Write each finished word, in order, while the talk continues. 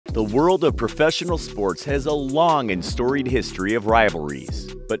The world of professional sports has a long and storied history of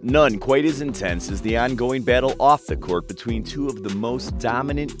rivalries, but none quite as intense as the ongoing battle off the court between two of the most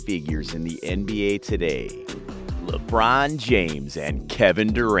dominant figures in the NBA today, LeBron James and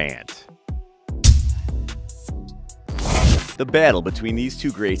Kevin Durant. The battle between these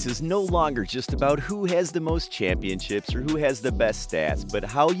two greats is no longer just about who has the most championships or who has the best stats, but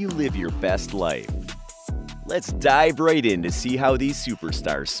how you live your best life. Let's dive right in to see how these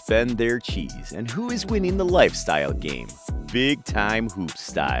superstars spend their cheese and who is winning the lifestyle game, big time hoop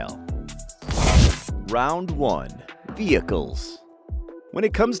style. Round 1. Vehicles. When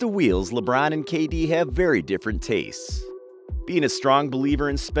it comes to wheels, LeBron and KD have very different tastes. Being a strong believer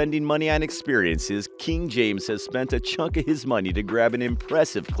in spending money on experiences, King James has spent a chunk of his money to grab an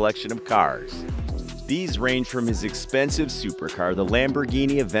impressive collection of cars. These range from his expensive supercar, the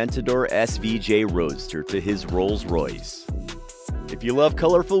Lamborghini Aventador SVJ Roadster, to his Rolls Royce. If you love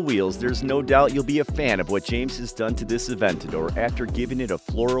colorful wheels, there's no doubt you'll be a fan of what James has done to this Aventador after giving it a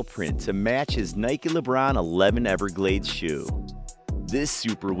floral print to match his Nike LeBron 11 Everglades shoe. This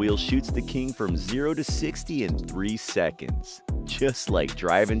super wheel shoots the king from 0 to 60 in 3 seconds, just like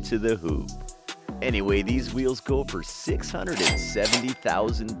driving to the hoop. Anyway, these wheels go for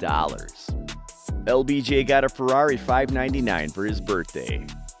 $670,000. LBJ got a Ferrari 599 for his birthday.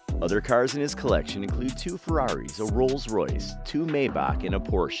 Other cars in his collection include 2 Ferraris, a Rolls Royce, 2 Maybach, and a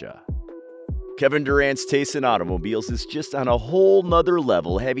Porsche. Kevin Durant's taste in automobiles is just on a whole nother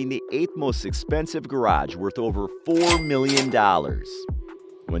level, having the 8th most expensive garage worth over $4 million.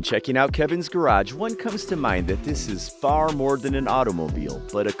 When checking out Kevin's garage, one comes to mind that this is far more than an automobile,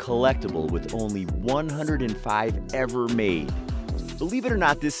 but a collectible with only 105 ever made. Believe it or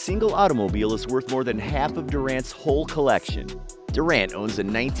not, this single automobile is worth more than half of Durant's whole collection. Durant owns a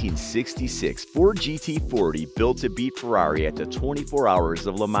 1966 Ford GT40 built to beat Ferrari at the 24 Hours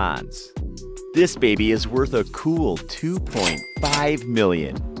of Le Mans. This baby is worth a cool $2.5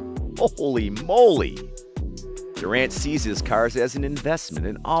 million. Holy moly! Durant sees his cars as an investment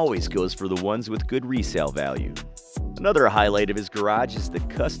and always goes for the ones with good resale value. Another highlight of his garage is the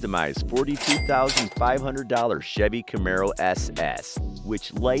customized $42,500 Chevy Camaro SS,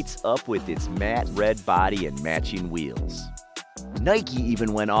 which lights up with its matte red body and matching wheels. Nike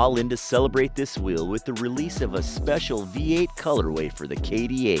even went all in to celebrate this wheel with the release of a special V8 colorway for the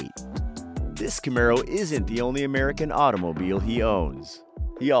KD8. This Camaro isn't the only American automobile he owns.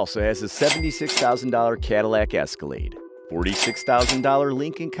 He also has a $76,000 Cadillac Escalade, $46,000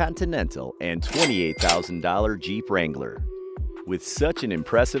 Lincoln Continental, and $28,000 Jeep Wrangler. With such an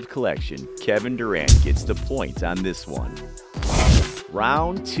impressive collection, Kevin Durant gets the point on this one.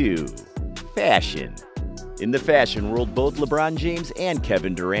 Round 2. Fashion. In the fashion world, both LeBron James and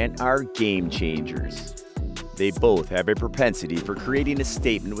Kevin Durant are game changers. They both have a propensity for creating a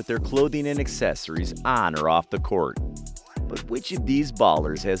statement with their clothing and accessories on or off the court. But which of these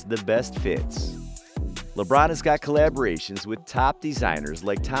ballers has the best fits? LeBron has got collaborations with top designers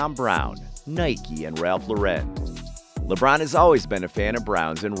like Thom Browne, Nike, and Ralph Lauren. LeBron has always been a fan of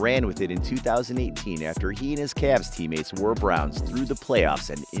Browns and ran with it in 2018 after he and his Cavs teammates wore Browns through the playoffs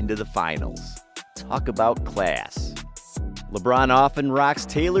and into the finals. Talk about class. LeBron often rocks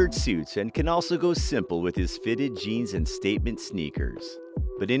tailored suits and can also go simple with his fitted jeans and statement sneakers.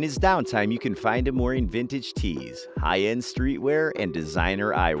 But in his downtime, you can find him wearing vintage tees, high-end streetwear, and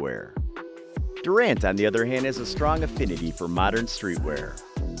designer eyewear. Durant, on the other hand, has a strong affinity for modern streetwear.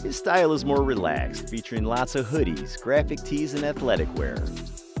 His style is more relaxed, featuring lots of hoodies, graphic tees, and athletic wear.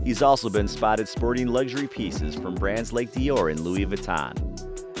 He's also been spotted sporting luxury pieces from brands like Dior and Louis Vuitton.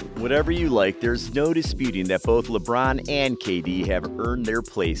 Whatever you like, there's no disputing that both LeBron and KD have earned their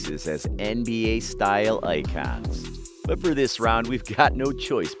places as NBA-style icons. But for this round, we've got no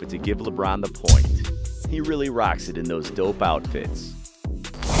choice but to give LeBron the point. He really rocks it in those dope outfits.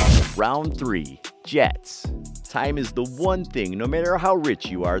 Round 3. Jets. Time is the one thing, no matter how rich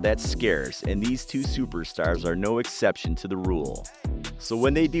you are, that's scarce, and these two superstars are no exception to the rule. So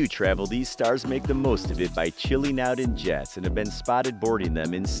when they do travel, these stars make the most of it by chilling out in jets and have been spotted boarding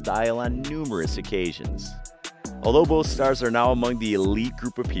them in style on numerous occasions. Although both stars are now among the elite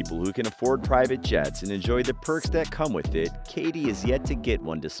group of people who can afford private jets and enjoy the perks that come with it, KD is yet to get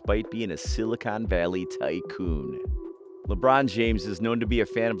one despite being a Silicon Valley tycoon. LeBron James is known to be a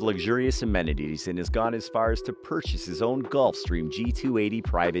fan of luxurious amenities and has gone as far as to purchase his own Gulfstream G280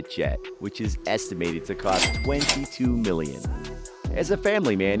 private jet, which is estimated to cost $22 million. As a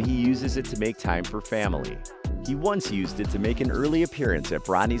family man, he uses it to make time for family. He once used it to make an early appearance at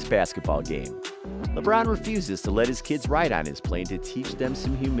Bronny's basketball game. LeBron refuses to let his kids ride on his plane to teach them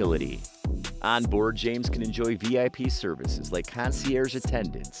some humility. On board, James can enjoy VIP services like concierge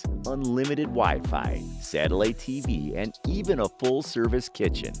attendance, unlimited Wi-Fi, satellite TV, and even a full-service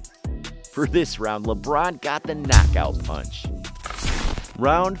kitchen. For this round, LeBron got the knockout punch.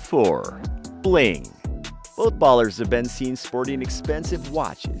 Round 4. Bling. Both ballers have been seen sporting expensive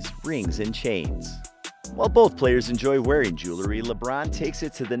watches, rings, and chains. While both players enjoy wearing jewelry, LeBron takes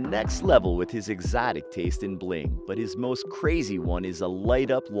it to the next level with his exotic taste in bling, but his most crazy one is a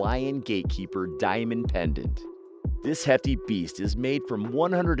light-up Lion Gatekeeper diamond pendant. This hefty beast is made from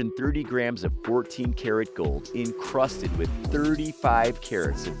 130 grams of 14-karat gold encrusted with 35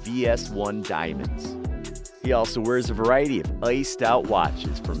 carats of VS1 diamonds. He also wears a variety of iced-out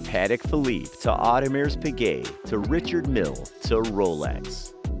watches from Patek Philippe to Audemars Piguet to Richard Mille to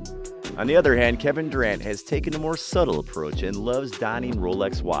Rolex. On the other hand, Kevin Durant has taken a more subtle approach and loves donning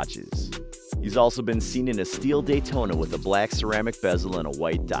Rolex watches. He's also been seen in a steel Daytona with a black ceramic bezel and a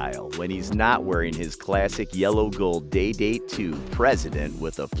white dial, when he's not wearing his classic yellow-gold Day-Date 2 President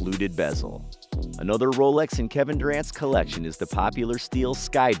with a fluted bezel. Another Rolex in Kevin Durant's collection is the popular steel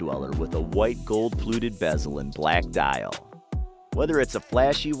Sky Dweller with a white gold fluted bezel and black dial. Whether it's a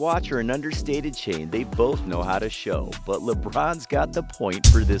flashy watch or an understated chain, they both know how to show, but LeBron's got the point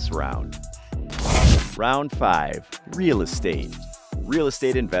for this round. Round 5. Real estate. Real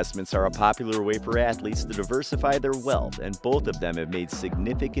estate investments are a popular way for athletes to diversify their wealth, and both of them have made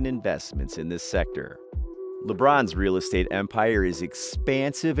significant investments in this sector. LeBron's real estate empire is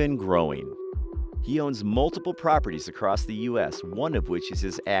expansive and growing. He owns multiple properties across the U.S., one of which is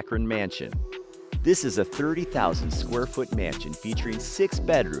his Akron mansion. This is a 30,000 square foot mansion featuring 6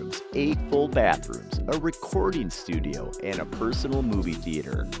 bedrooms, 8 full bathrooms, a recording studio, and a personal movie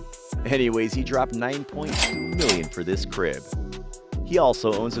theater. Anyways, he dropped $9.2 million for this crib. He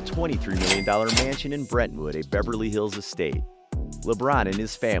also owns a $23 million mansion in Brentwood, a Beverly Hills estate. LeBron and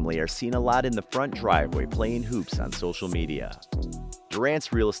his family are seen a lot in the front driveway playing hoops on social media.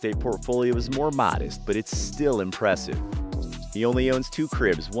 Durant's real estate portfolio is more modest, but it's still impressive. He only owns 2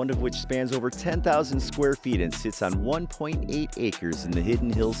 cribs, one of which spans over 10,000 square feet and sits on 1.8 acres in the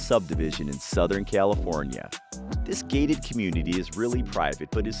Hidden Hills subdivision in Southern California. This gated community is really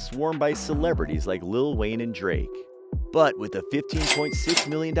private, but is swarmed by celebrities like Lil Wayne and Drake. But with a $15.6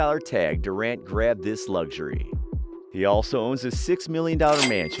 million tag, Durant grabbed this luxury. He also owns a $6 million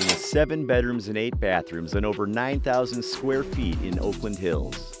mansion with 7 bedrooms and 8 bathrooms and over 9,000 square feet in Oakland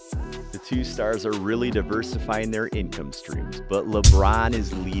Hills. The two stars are really diversifying their income streams, but LeBron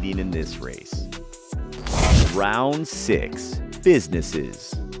is leading in this race. Round 6.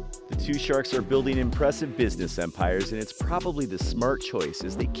 Businesses. The two sharks are building impressive business empires, and it's probably the smart choice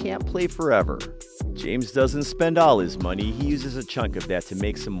as they can't play forever. James doesn't spend all his money, he uses a chunk of that to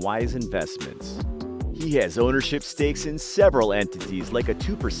make some wise investments. He has ownership stakes in several entities like a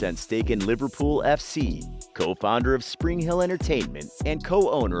 2% stake in Liverpool FC, co-founder of Spring Hill Entertainment, and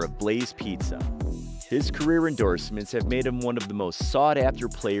co-owner of Blaze Pizza. His career endorsements have made him one of the most sought-after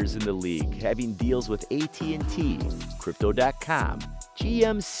players in the league, having deals with AT&T, Crypto.com,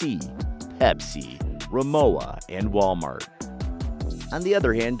 GMC, Pepsi, Ramoa, and Walmart. On the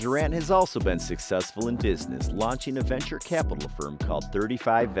other hand, Durant has also been successful in business, launching a venture capital firm called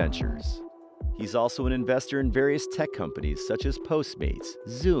 35 Ventures. He's also an investor in various tech companies such as Postmates,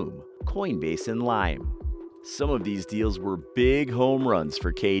 Zoom, Coinbase, and Lime. Some of these deals were big home runs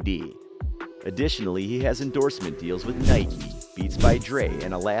for KD. Additionally, he has endorsement deals with Nike, Beats by Dre,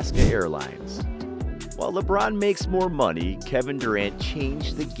 and Alaska Airlines. While LeBron makes more money, Kevin Durant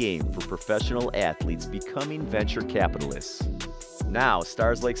changed the game for professional athletes becoming venture capitalists. Now,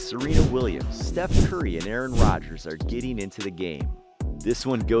 stars like Serena Williams, Steph Curry, and Aaron Rodgers are getting into the game. This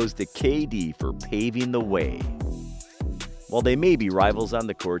one goes to KD for paving the way. While they may be rivals on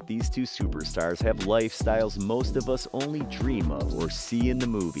the court, these two superstars have lifestyles most of us only dream of or see in the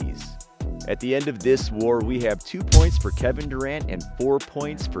movies. At the end of this war, we have 2 points for Kevin Durant and 4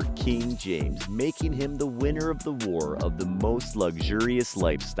 points for King James, making him the winner of the war of the most luxurious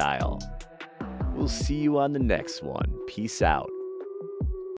lifestyle. We'll see you on the next one. Peace out.